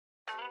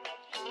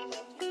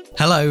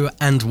Hello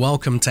and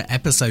welcome to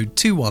episode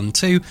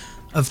 212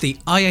 of the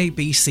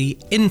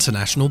IABC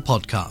International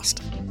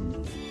Podcast.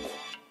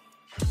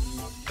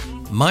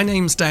 My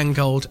name's Dan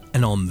Gold,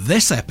 and on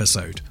this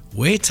episode,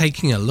 we're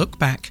taking a look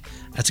back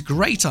at a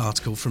great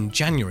article from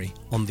January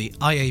on the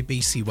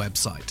IABC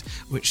website,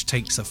 which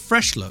takes a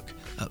fresh look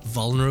at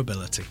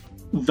vulnerability.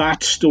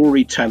 That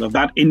storyteller,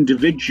 that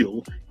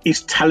individual,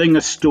 is telling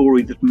a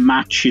story that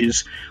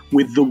matches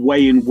with the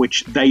way in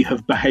which they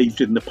have behaved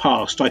in the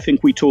past. I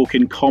think we talk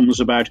in comms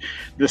about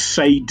the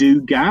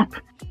say-do gap.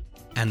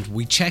 And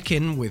we check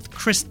in with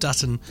Chris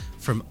Dutton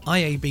from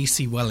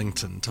IABC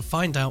Wellington to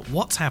find out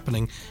what's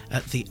happening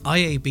at the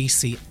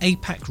IABC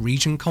APAC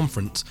Region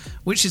Conference,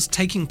 which is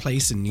taking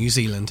place in New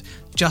Zealand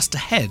just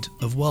ahead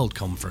of World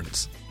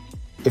Conference.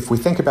 If we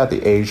think about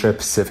the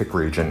Asia-Pacific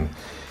region,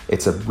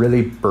 it's a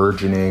really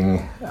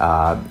burgeoning,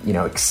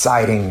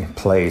 exciting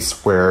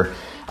place where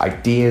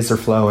ideas are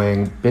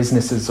flowing,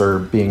 businesses are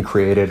being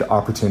created,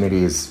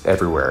 opportunities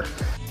everywhere.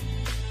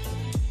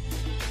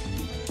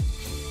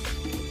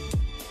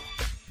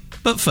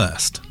 But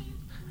first,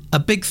 a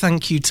big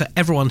thank you to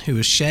everyone who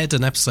has shared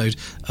an episode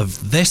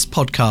of this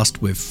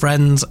podcast with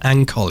friends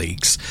and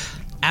colleagues.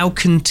 Our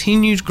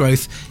continued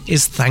growth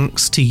is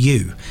thanks to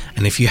you,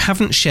 and if you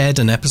haven't shared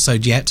an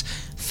episode yet,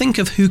 think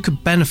of who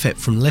could benefit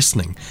from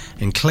listening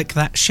and click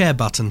that share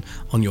button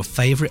on your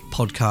favourite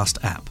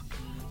podcast app.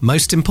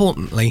 Most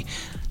importantly,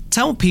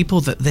 tell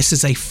people that this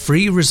is a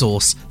free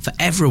resource for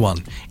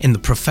everyone in the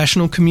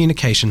professional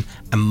communication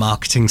and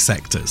marketing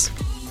sectors.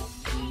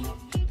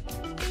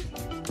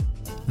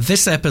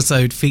 This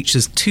episode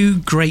features two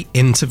great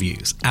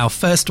interviews. Our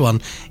first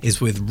one is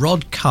with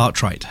Rod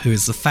Cartwright, who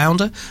is the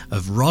founder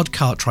of Rod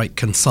Cartwright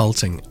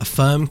Consulting, a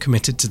firm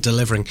committed to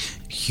delivering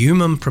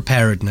human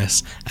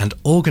preparedness and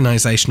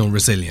organisational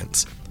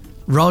resilience.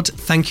 Rod,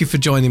 thank you for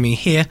joining me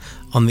here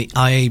on the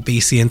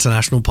IABC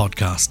International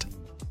Podcast.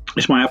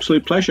 It's my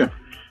absolute pleasure.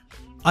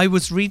 I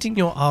was reading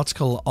your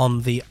article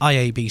on the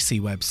IABC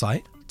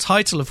website,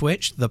 title of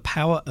which, The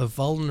Power of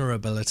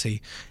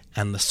Vulnerability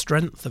and the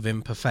Strength of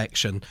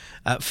Imperfection.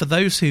 For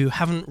those who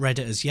haven't read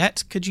it as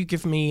yet, could you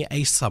give me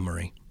a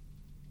summary?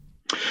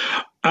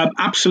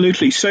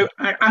 Absolutely. So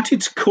at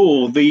its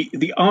core,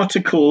 the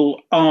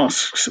article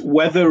asks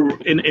whether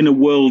in a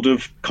world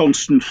of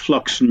constant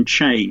flux and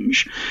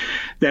change,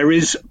 there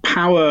is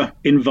power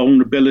in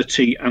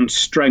vulnerability and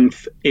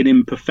strength in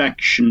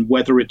imperfection,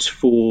 whether it's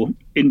for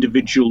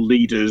individual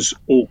leaders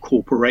or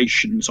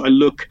corporations. I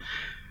look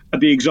at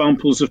the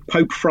examples of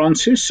Pope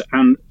Francis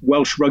and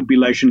Welsh rugby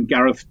legend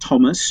Gareth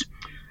Thomas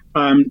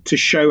to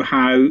show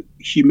how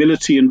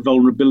humility and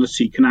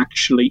vulnerability can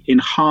actually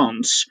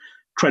enhance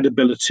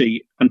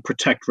credibility and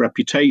protect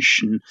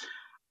reputation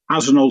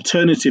as an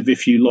alternative,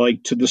 if you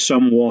like, to the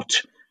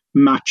somewhat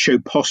macho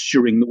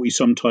posturing that we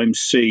sometimes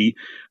see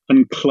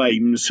and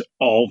claims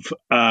of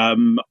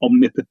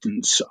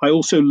omnipotence. I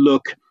also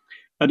look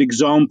at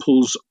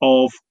examples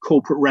of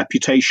corporate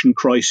reputation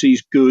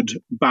crises, good,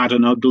 bad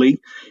and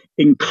ugly,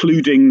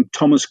 including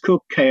Thomas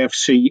Cook,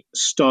 KFC,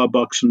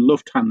 Starbucks and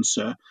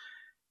Lufthansa,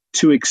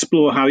 to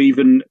explore how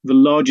even the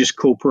largest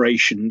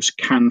corporations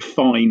can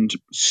find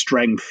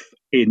strength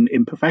in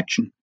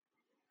imperfection.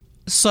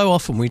 So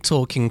often we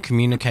talk in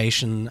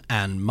communication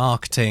and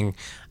marketing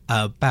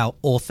about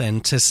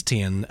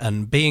authenticity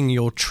and being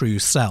your true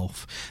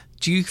self.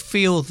 Do you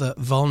feel that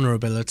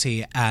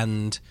vulnerability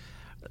and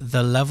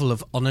the level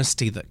of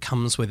honesty that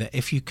comes with it,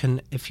 if you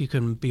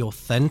can be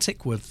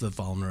authentic with the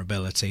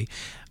vulnerability,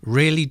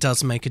 really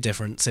does make a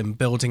difference in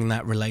building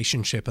that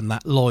relationship and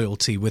that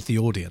loyalty with the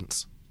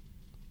audience?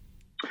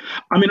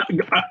 I mean,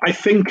 I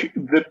think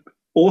that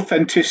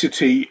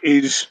authenticity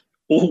is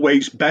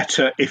always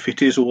better if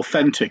it is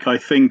authentic. I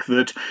think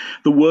that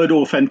the word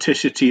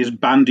authenticity is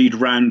bandied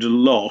around a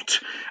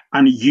lot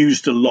and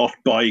used a lot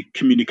by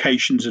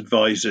communications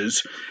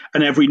advisors.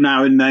 And every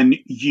now and then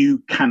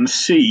you can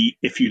see,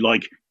 if you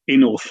like,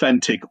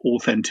 inauthentic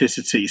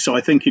authenticity. So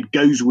I think it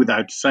goes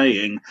without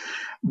saying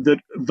that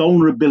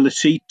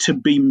vulnerability, to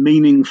be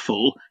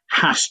meaningful,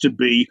 has to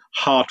be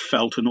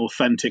heartfelt and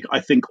authentic.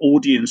 I think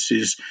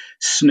audiences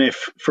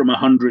sniff from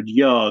 100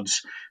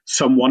 yards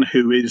someone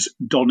who is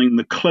donning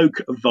the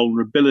cloak of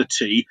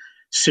vulnerability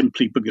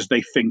simply because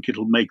they think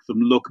it'll make them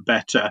look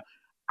better,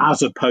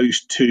 as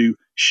opposed to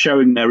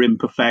showing their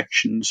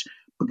imperfections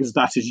because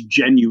that is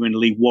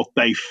genuinely what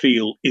they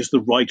feel is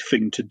the right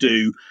thing to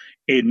do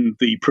in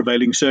the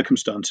prevailing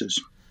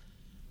circumstances.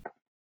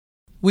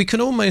 We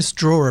can almost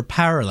draw a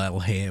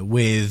parallel here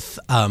with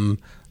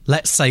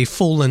let's say,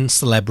 fallen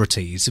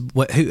celebrities,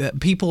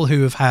 people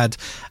who have had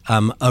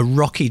a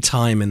rocky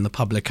time in the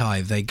public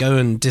eye. They go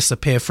and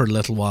disappear for a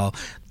little while.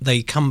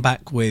 They come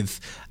back with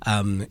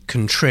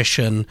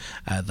contrition.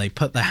 They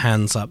put their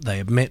hands up. They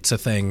admit to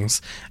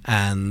things,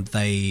 and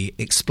they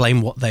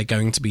explain what they're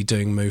going to be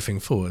doing moving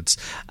forwards.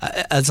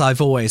 As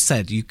I've always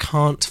said, you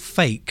can't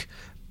fake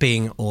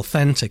being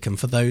authentic, and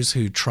for those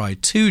who try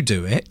to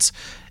do it,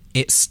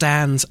 it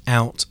stands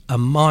out a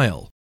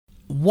mile.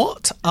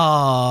 What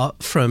are,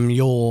 from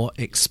your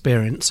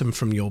experience and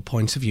from your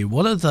point of view,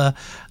 what are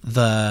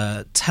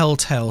the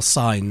telltale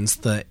signs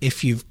that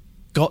if you've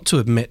got to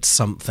admit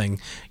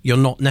something, you're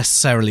not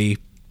necessarily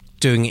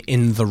doing it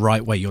in the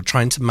right way? You're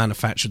trying to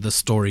manufacture the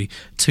story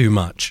too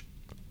much.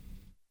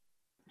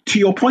 To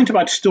your point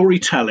about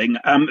storytelling,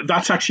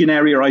 that's actually an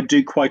area I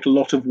do quite a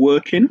lot of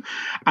work in.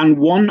 And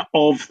one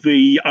of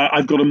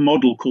I've got a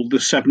model called the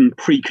 7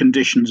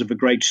 preconditions of a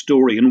great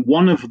story. And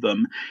one of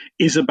them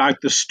is about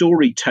the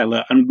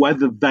storyteller and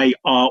whether they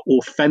are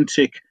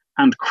authentic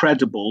and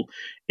credible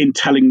in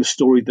telling the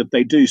story that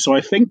they do. So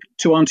I think,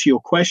 to answer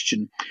your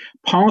question,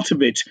 part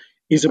of it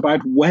is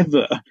about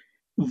whether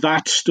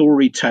that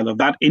storyteller,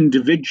 that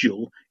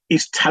individual,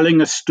 is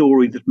telling a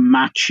story that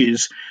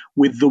matches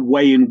with the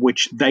way in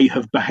which they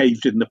have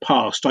behaved in the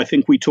past. I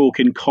think we talk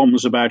in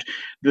comms about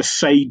the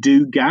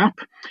say-do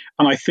gap,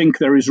 and I think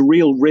there is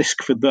real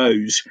risk for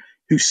those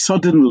who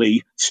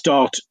suddenly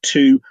start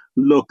to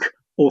look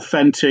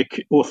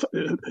authentic, or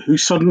who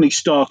suddenly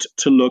start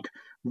to look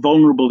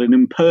vulnerable and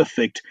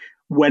imperfect,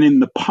 when in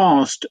the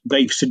past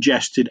they've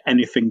suggested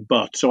anything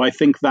but. So I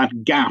think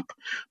that gap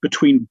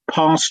between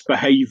past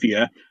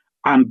behavior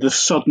and the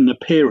sudden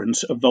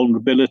appearance of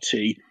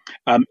vulnerability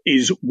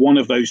is one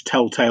of those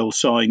telltale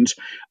signs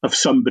of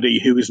somebody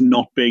who is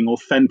not being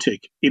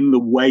authentic in the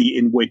way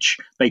in which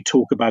they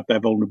talk about their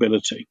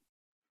vulnerability.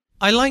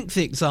 I like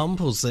the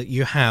examples that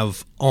you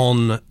have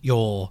on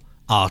your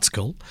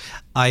article.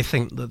 I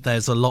think that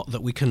there's a lot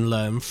that we can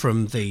learn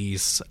from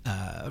these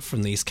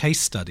case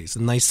studies,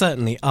 and they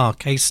certainly are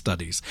case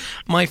studies.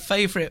 My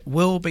favourite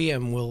will be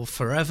and will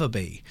forever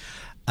be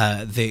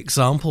the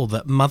example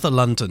that Mother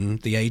London,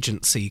 the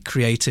agency,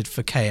 created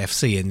for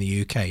KFC in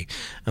the UK.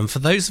 And for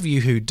those of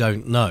you who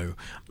don't know,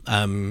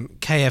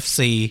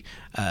 KFC,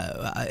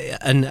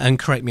 and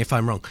correct me if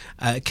I'm wrong,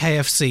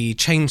 KFC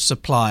changed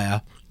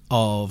supplier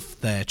of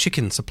their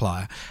chicken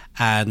supplier,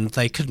 and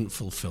they couldn't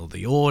fulfill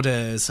the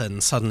orders,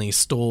 and suddenly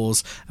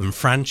stores and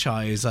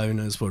franchise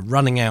owners were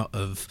running out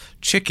of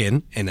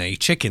chicken in a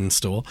chicken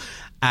store,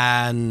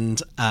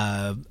 and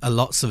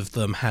lots of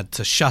them had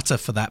to shutter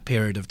for that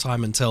period of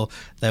time until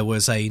there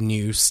was a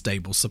new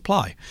stable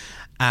supply.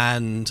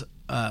 And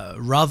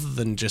rather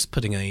than just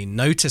putting a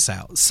notice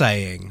out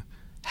saying,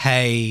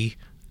 hey,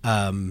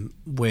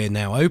 we're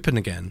now open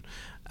again,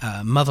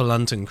 Mother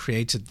London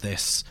created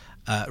this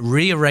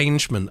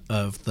rearrangement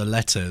of the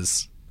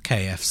letters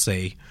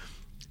KFC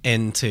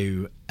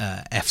into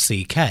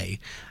FCK,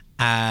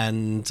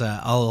 and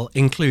I'll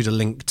include a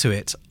link to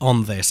it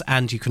on this,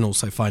 and you can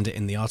also find it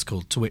in the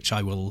article, to which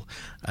I will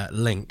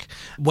link.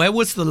 Where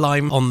was the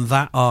line on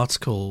that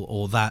article,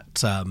 or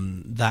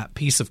that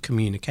piece of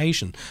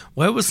communication?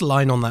 Where was the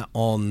line on that,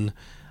 on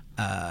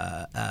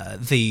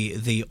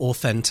the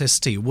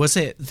authenticity? Was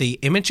it the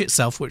image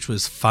itself, which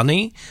was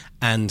funny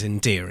and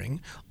endearing,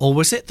 or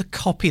was it the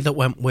copy that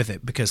went with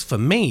it? Because for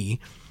me,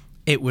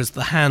 it was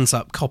the hands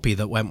up copy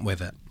that went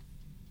with it.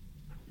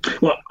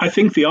 Well, I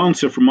think the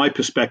answer from my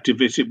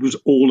perspective is it was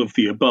all of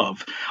the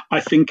above. I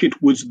think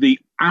it was the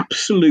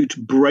absolute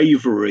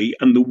bravery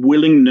and the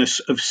willingness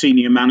of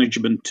senior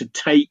management to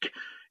take,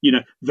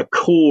 the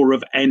core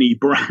of any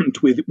brand,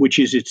 which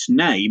is its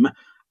name,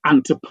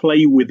 and to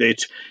play with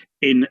it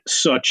in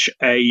such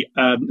a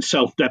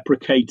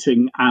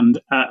self-deprecating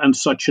and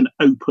such an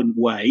open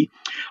way.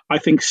 I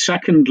think,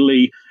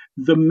 secondly,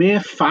 the mere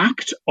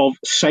fact of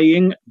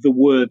saying the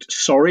word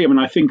sorry. I mean,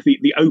 I think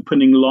the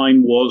opening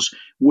line was,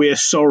 "We're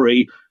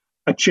sorry,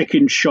 a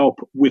chicken shop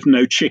with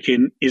no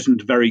chicken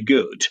isn't very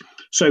good."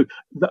 So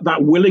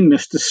that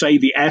willingness to say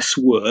the S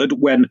word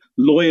when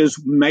lawyers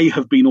may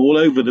have been all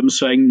over them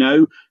saying,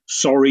 no,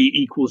 sorry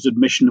equals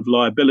admission of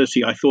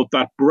liability. I thought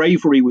that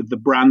bravery with the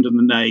brand and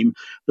the name,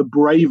 the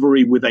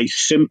bravery with a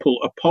simple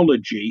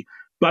apology,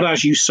 but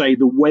as you say,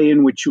 the way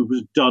in which it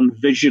was done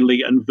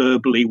visually and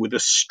verbally with a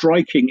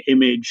striking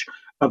image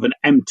of an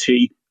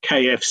empty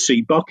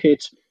KFC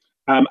bucket,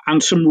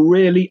 and some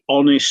really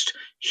honest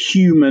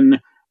human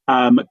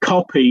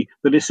copy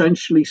that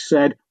essentially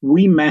said,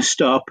 we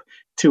messed up.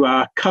 To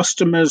our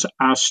customers,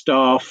 our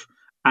staff,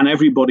 and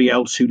everybody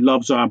else who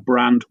loves our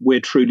brand, we're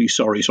truly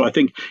sorry. So I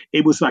think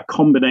it was that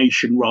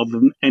combination rather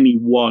than any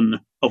one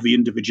of the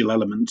individual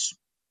elements.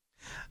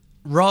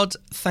 Rod,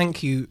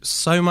 thank you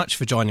so much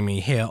for joining me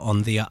here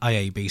on the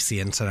IABC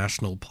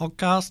International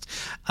podcast.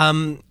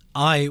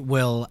 I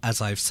will,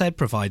 as I've said,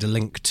 provide a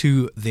link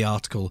to the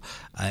article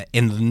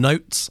in the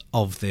notes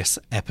of this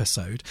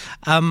episode.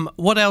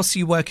 What else are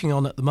you working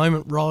on at the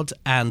moment, Rod?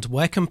 And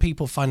where can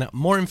people find out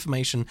more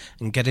information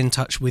and get in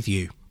touch with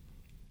you?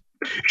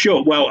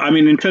 Sure. Well, I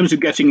mean, in terms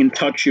of getting in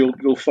touch,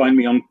 you'll find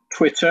me on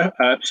Twitter,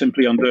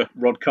 simply under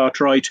Rod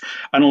Cartwright,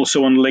 and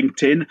also on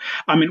LinkedIn.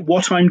 I mean,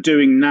 what I'm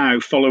doing now,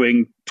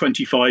 following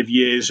 25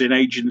 years in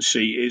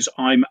agency, is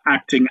I'm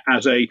acting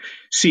as a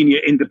senior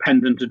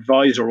independent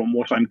advisor on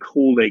what I'm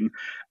calling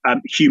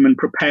human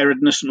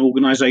preparedness and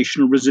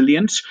organizational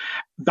resilience.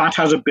 That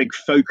has a big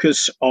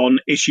focus on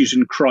issues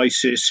in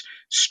crisis,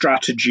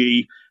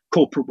 strategy,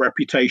 corporate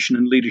reputation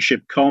and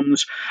leadership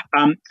comms.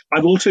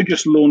 I've also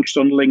just launched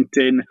on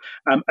LinkedIn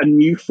a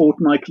new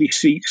fortnightly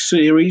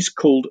series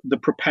called The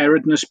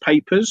Preparedness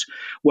Papers,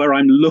 where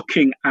I'm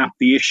looking at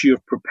the issue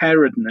of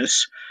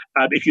preparedness,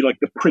 if you like,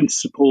 the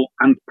principle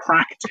and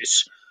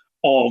practice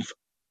of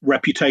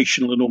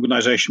reputational and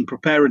organizational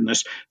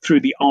preparedness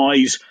through the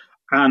eyes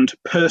and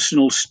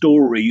personal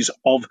stories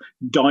of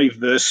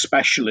diverse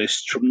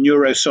specialists, from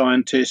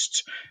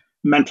neuroscientists,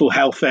 mental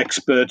health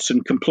experts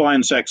and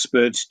compliance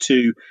experts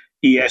to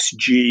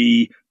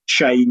ESG,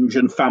 change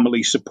and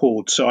family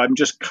support. So I'm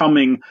just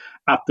coming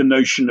at the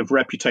notion of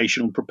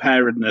reputational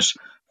preparedness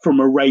from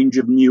a range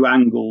of new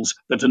angles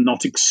that are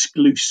not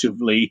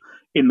exclusively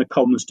in the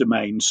comms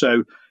domain.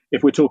 So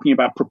if we're talking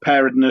about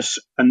preparedness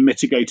and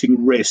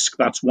mitigating risk,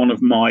 that's one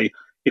of my,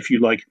 if you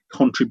like,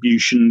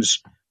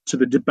 contributions to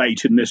the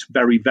debate in this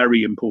very,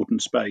 very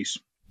important space.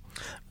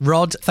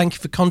 Rod, thank you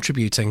for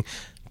contributing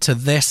to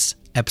this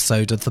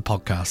episode of the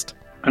podcast.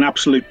 An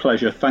absolute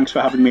pleasure. Thanks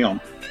for having me on.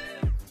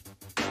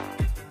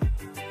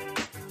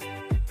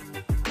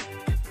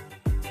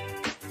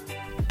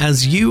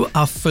 As you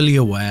are fully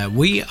aware,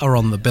 we are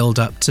on the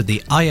build-up to the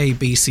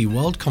IABC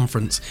World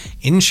Conference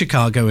in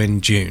Chicago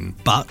in June.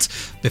 But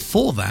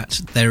before that,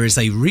 there is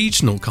a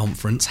regional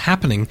conference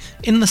happening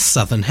in the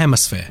Southern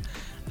Hemisphere.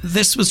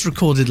 This was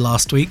recorded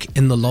last week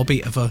in the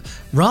lobby of a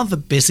rather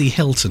busy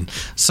Hilton,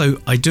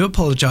 so I do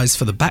apologise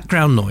for the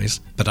background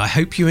noise, but I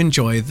hope you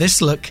enjoy this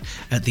look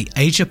at the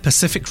Asia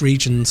Pacific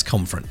Regions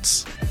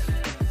Conference.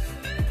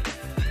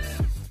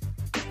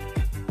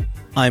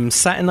 I'm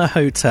sat in a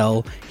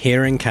hotel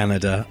here in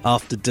Canada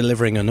after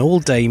delivering an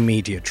all-day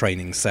media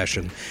training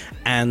session,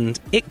 and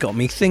it got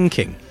me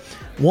thinking,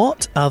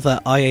 what other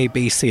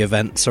IABC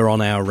events are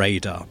on our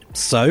radar?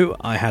 So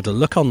I had a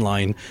look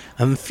online,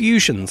 and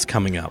Fusion's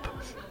coming up.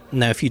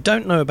 Now, if you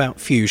don't know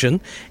about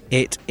Fusion,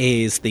 it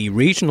is the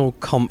regional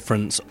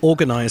conference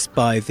organised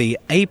by the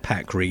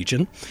APAC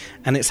region,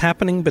 and it's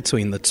happening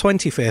between the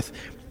 25th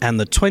and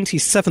the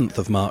 27th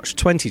of March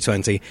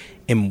 2020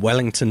 in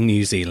Wellington,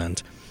 New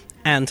Zealand.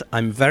 And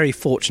I'm very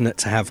fortunate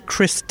to have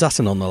Chris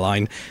Dutton on the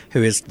line,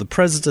 who is the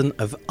president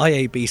of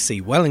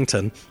IABC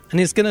Wellington, and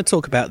he's going to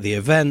talk about the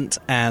event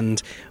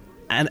and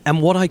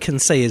what I can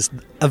say is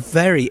a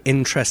very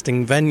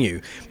interesting venue.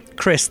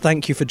 Chris,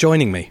 thank you for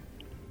joining me.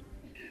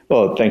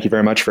 Well, thank you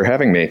very much for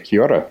having me.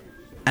 Kia ora.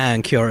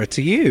 And kia ora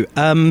to you.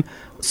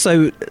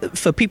 So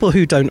for people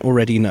who don't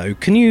already know,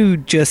 can you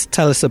just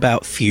tell us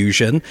about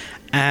Fusion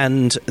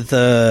and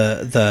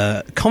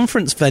the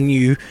conference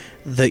venue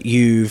that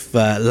you've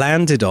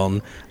landed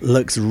on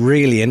looks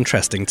really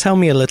interesting. Tell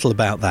me a little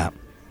about that.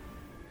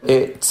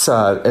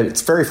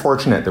 It's very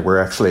fortunate that we're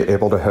actually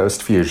able to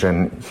host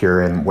Fusion here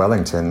in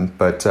Wellington,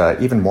 but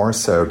even more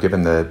so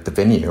given the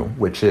venue,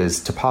 which is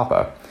Te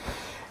Papa.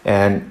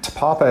 And Te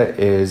Papa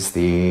is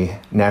the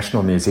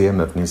National Museum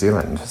of New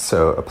Zealand,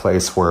 so a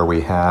place where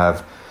we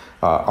have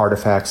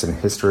artifacts and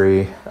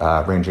history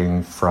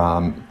ranging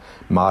from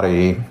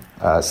Māori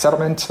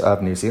settlement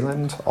of New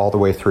Zealand all the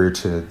way through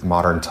to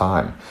modern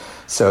time.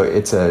 So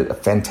it's a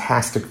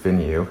fantastic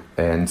venue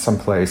and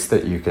someplace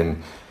that you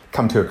can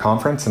come to a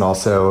conference and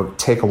also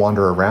take a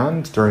wander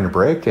around during a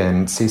break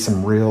and see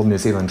some real New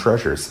Zealand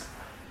treasures.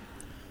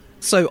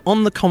 So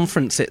on the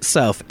conference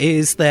itself,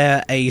 is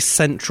there a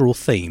central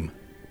theme?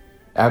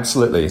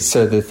 Absolutely.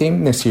 So the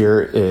theme this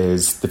year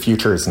is The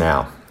Future is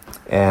Now.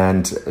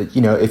 And,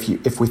 you know,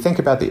 if we think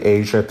about the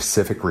Asia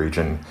Pacific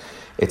region,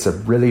 it's a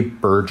really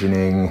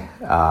burgeoning,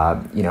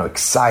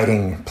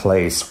 exciting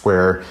place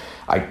where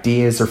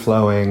ideas are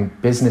flowing,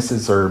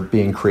 businesses are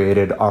being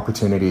created,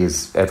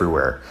 opportunities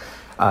everywhere.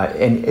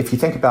 And if you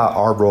think about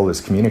our role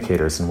as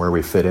communicators and where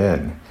we fit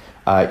in,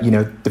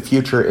 the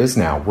future is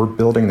now. We're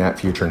building that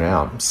future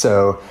now.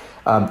 So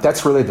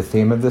that's really the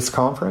theme of this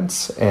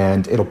conference,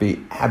 and it'll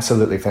be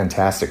absolutely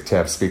fantastic to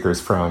have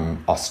speakers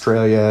from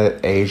Australia,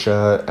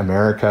 Asia,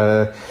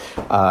 America,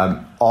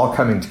 all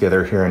coming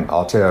together here in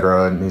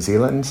Aotearoa, New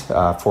Zealand,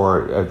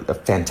 for a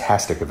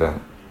fantastic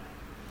event.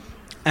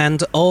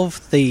 And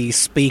of the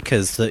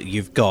speakers that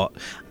you've got,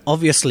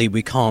 obviously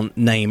we can't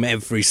name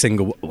every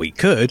single, we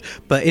could,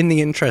 but in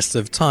the interest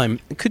of time,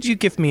 could you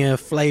give me a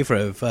flavour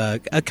of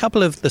a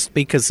couple of the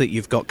speakers that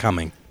you've got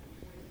coming?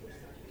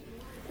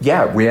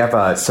 Yeah, we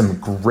have some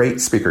great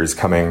speakers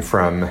coming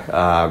from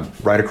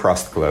right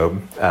across the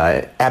globe.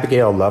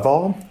 Abigail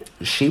Lovell,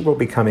 she will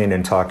be coming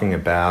and talking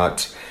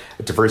about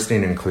diversity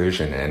and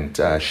inclusion,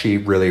 and she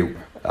really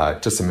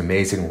does some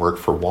amazing work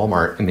for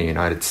Walmart in the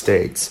United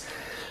States.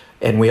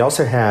 And we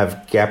also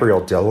have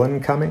Gabrielle Dillon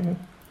coming,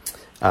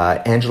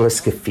 Angela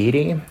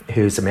Scafidi,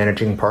 who's a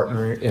managing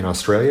partner in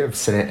Australia of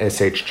Senate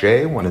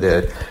SHJ, one of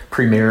the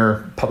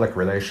premier public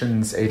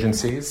relations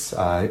agencies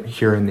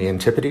here in the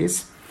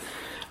Antipodes.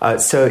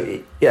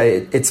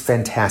 It's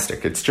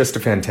fantastic. It's just a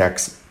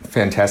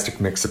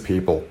fantastic mix of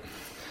people.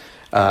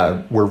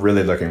 We're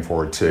really looking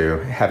forward to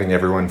having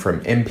everyone from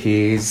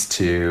MPs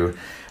to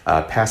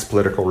past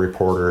political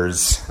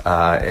reporters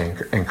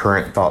and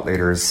current thought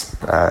leaders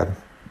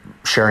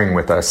sharing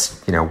with us,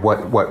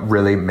 what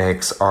really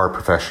makes our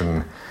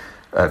profession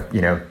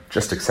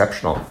just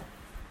exceptional.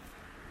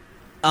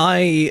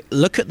 I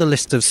look at the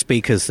list of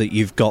speakers that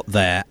you've got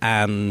there,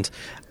 and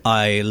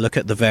I look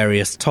at the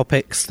various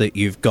topics that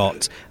you've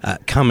got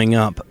coming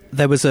up.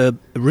 There was a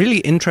really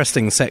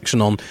interesting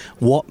section on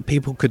what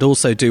people could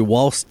also do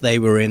whilst they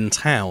were in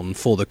town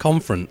for the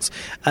conference.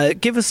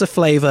 Give us a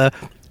flavour,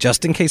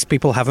 just in case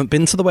people haven't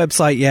been to the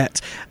website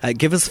yet,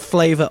 give us a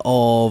flavour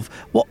of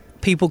what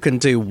people can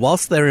do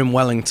whilst they're in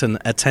Wellington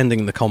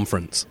attending the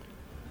conference.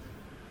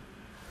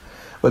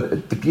 Well,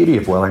 the beauty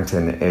of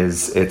Wellington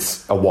is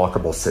it's a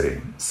walkable city.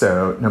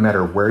 So no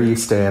matter where you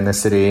stay in the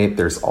city,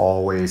 there's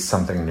always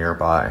something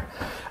nearby.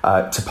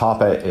 Te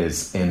Papa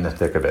is in the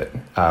thick of it.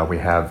 We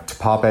have Te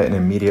Papa, and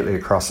immediately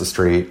across the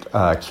street,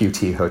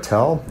 QT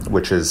Hotel,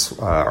 which is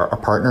our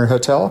partner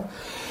hotel.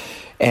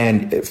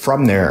 And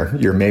from there,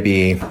 you're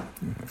maybe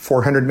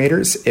 400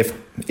 meters,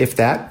 if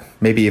that,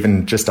 maybe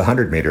even just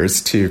 100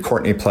 meters to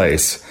Courtney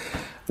Place,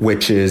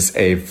 which is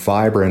a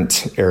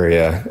vibrant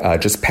area,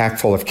 just packed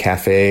full of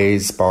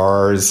cafes,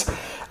 bars,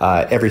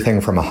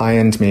 everything from a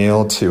high-end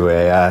meal to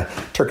a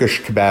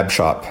Turkish kebab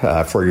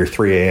shop for your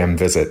 3 a.m.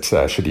 visit,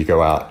 should you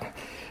go out.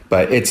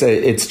 But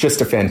it's just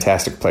a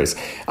fantastic place.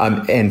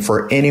 And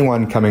for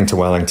anyone coming to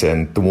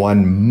Wellington, the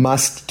one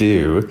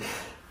must-do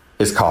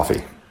is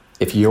coffee.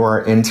 If you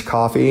are into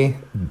coffee,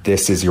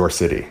 this is your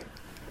city.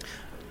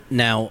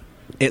 Now,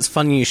 it's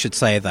funny you should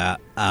say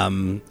that.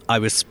 I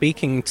was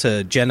speaking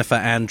to Jennifer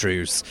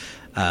Andrews,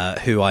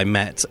 who I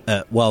met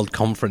at World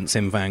Conference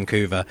in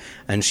Vancouver,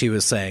 and she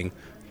was saying,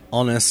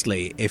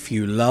 honestly, if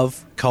you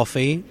love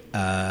coffee,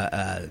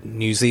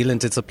 New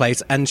Zealand is a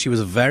place. And she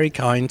was very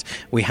kind.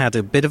 We had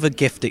a bit of a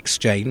gift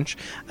exchange.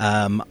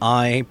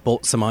 I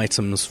bought some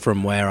items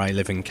from where I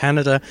live in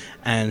Canada,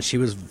 and she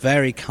was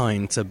very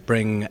kind to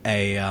bring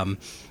a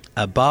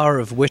bar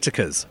of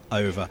Whittaker's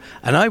over,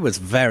 and I was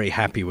very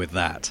happy with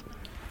that.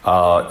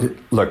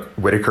 Look,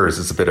 Whittaker's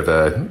is a bit of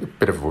a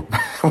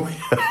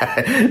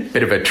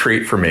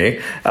treat for me.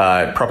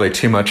 Probably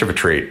too much of a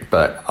treat,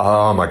 but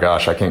oh my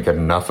gosh, I can't get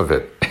enough of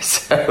it.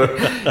 So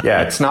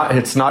yeah, it's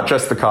not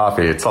just the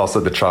coffee; it's also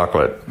the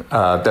chocolate.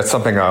 That's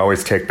something I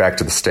always take back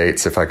to the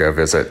States if I go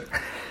visit.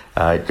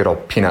 Good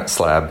old peanut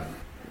slab.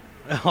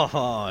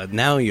 Oh,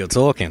 now you're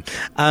talking.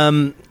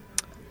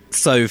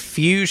 So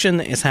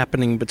Fusion is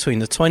happening between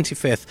the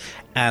 25th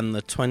and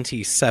the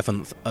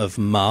 27th of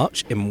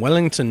March in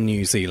Wellington,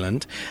 New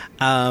Zealand.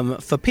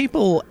 For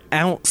people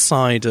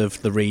outside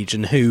of the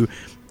region who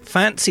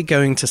fancy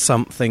going to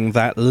something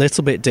that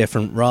little bit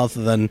different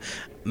rather than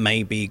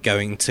maybe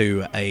going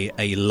to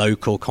a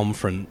local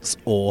conference,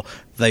 or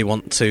they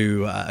want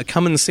to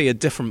come and see a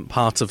different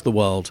part of the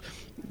world,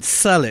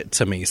 sell it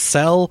to me.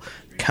 Sell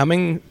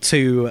coming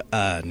to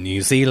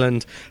New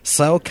Zealand,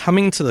 sell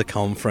coming to the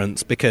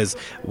conference, because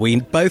we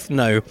both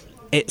know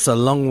it's a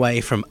long way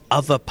from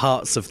other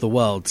parts of the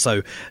world.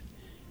 So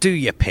do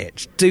your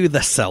pitch, do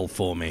the sell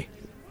for me.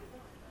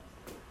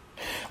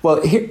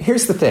 Well,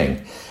 here's the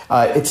thing.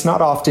 It's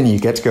not often you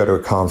get to go to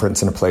a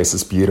conference in a place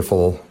as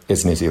beautiful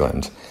as New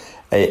Zealand.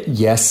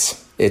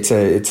 Yes, it's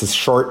a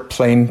short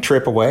plane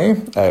trip away.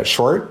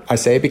 Short, I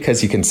say,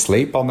 because you can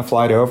sleep on the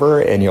flight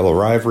over and you'll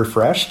arrive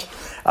refreshed.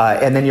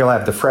 And then you'll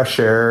have the fresh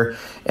air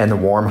and the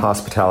warm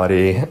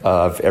hospitality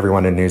of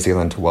everyone in New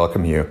Zealand to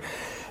welcome you.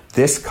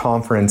 This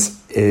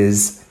conference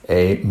is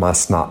a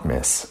must not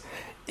miss.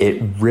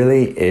 It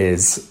really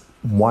is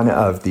one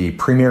of the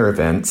premier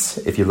events.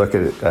 If you look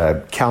at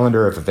a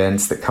calendar of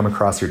events that come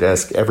across your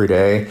desk every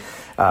day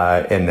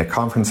and the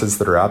conferences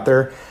that are out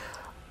there,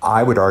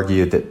 I would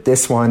argue that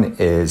this one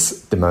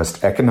is the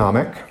most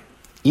economic,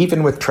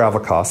 even with travel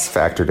costs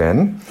factored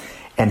in,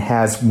 and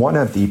has one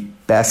of the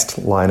best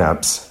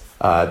lineups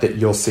that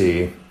you'll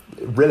see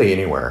really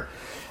anywhere.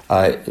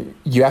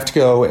 You have to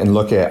go and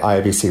look at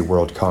IABC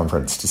World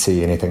Conference to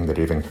see anything that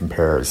even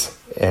compares.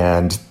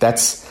 And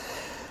that's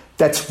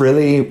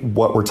really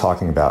what we're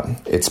talking about.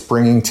 It's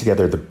bringing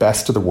together the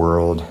best of the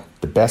world,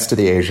 the best of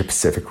the Asia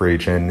Pacific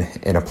region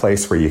in a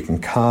place where you can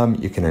come,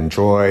 you can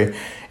enjoy,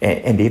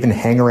 and even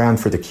hang around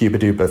for the Cuba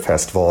Duba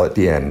Festival at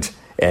the end.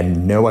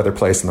 And no other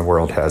place in the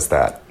world has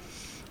that.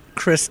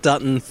 Chris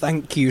Dutton,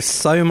 thank you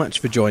so much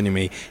for joining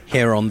me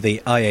here on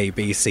the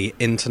IABC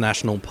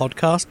International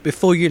Podcast.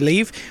 Before you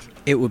leave,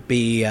 it would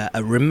be a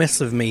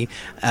remiss of me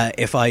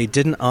if I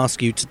didn't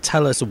ask you to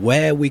tell us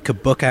where we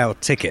could book our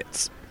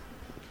tickets.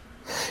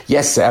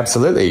 Yes,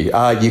 absolutely.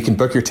 You can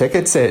book your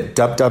tickets at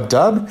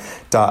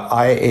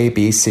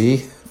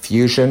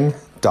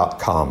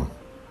www.iabcfusion.com.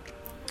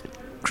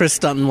 Chris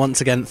Dutton,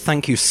 once again,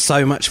 thank you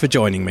so much for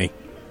joining me.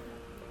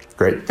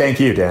 Great.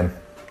 Thank you, Dan.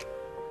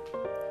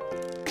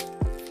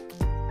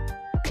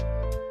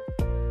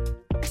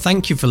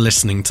 Thank you for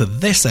listening to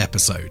this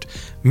episode.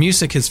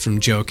 Music is from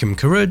Joachim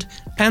Karud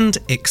and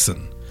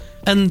Ixon.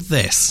 And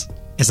this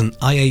is an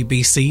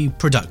IABC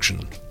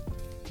production.